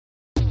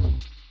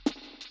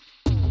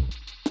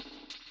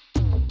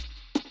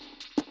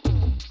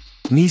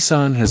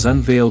Nissan has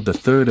unveiled the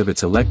third of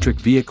its electric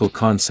vehicle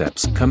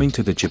concepts coming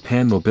to the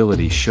Japan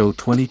Mobility Show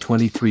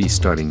 2023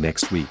 starting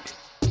next week.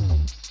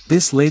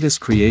 This latest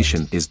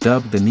creation is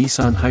dubbed the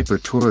Nissan Hyper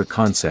Tourer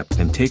Concept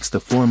and takes the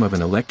form of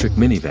an electric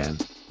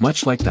minivan,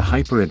 much like the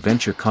Hyper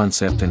Adventure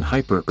Concept and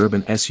Hyper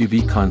Urban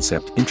SUV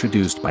concept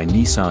introduced by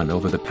Nissan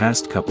over the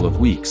past couple of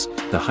weeks.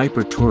 The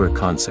Hyper Tourer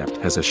Concept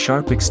has a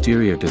sharp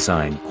exterior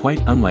design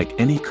quite unlike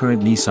any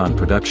current Nissan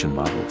production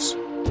models.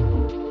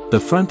 The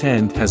front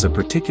end has a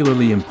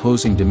particularly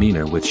imposing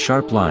demeanor with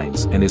sharp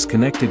lines and is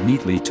connected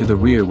neatly to the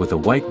rear with a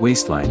white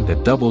waistline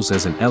that doubles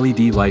as an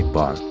LED light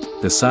bar.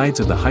 The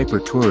sides of the Hyper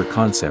Tourer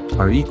Concept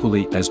are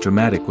equally as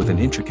dramatic with an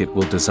intricate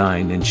wheel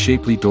design and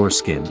shapely door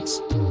skins.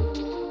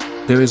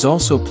 There is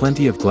also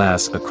plenty of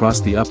glass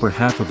across the upper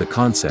half of the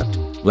concept,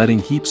 letting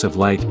heaps of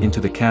light into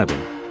the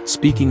cabin.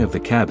 Speaking of the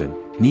cabin,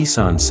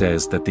 Nissan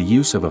says that the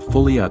use of a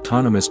fully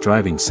autonomous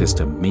driving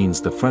system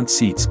means the front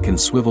seats can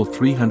swivel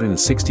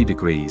 360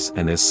 degrees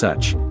and as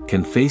such,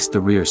 can face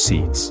the rear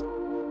seats.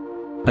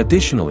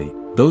 Additionally,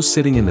 those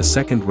sitting in the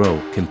second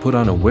row can put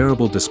on a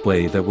wearable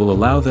display that will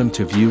allow them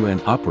to view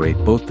and operate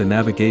both the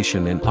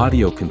navigation and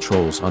audio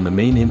controls on the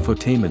main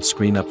infotainment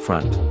screen up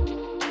front.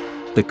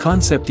 The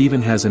concept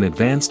even has an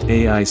advanced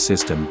AI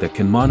system that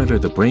can monitor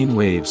the brain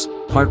waves,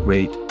 heart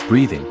rate,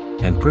 breathing,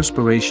 and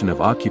perspiration of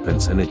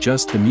occupants and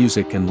adjust the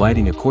music and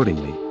lighting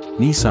accordingly.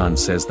 Nissan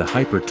says the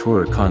Hyper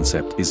Tourer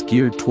concept is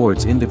geared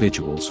towards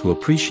individuals who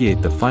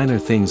appreciate the finer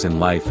things in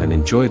life and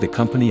enjoy the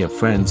company of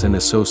friends and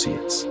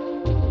associates,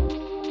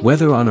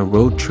 whether on a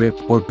road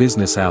trip or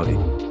business outing.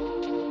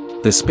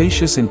 The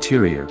spacious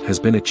interior has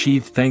been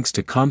achieved thanks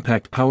to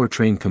compact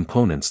powertrain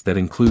components that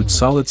include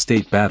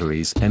solid-state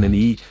batteries and an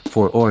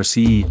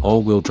E4ORCE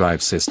all-wheel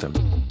drive system.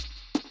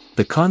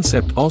 The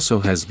concept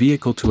also has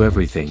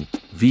vehicle-to-everything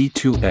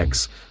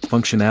V2X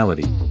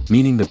functionality,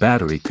 meaning the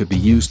battery could be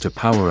used to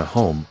power a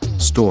home,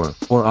 store,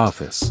 or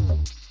office.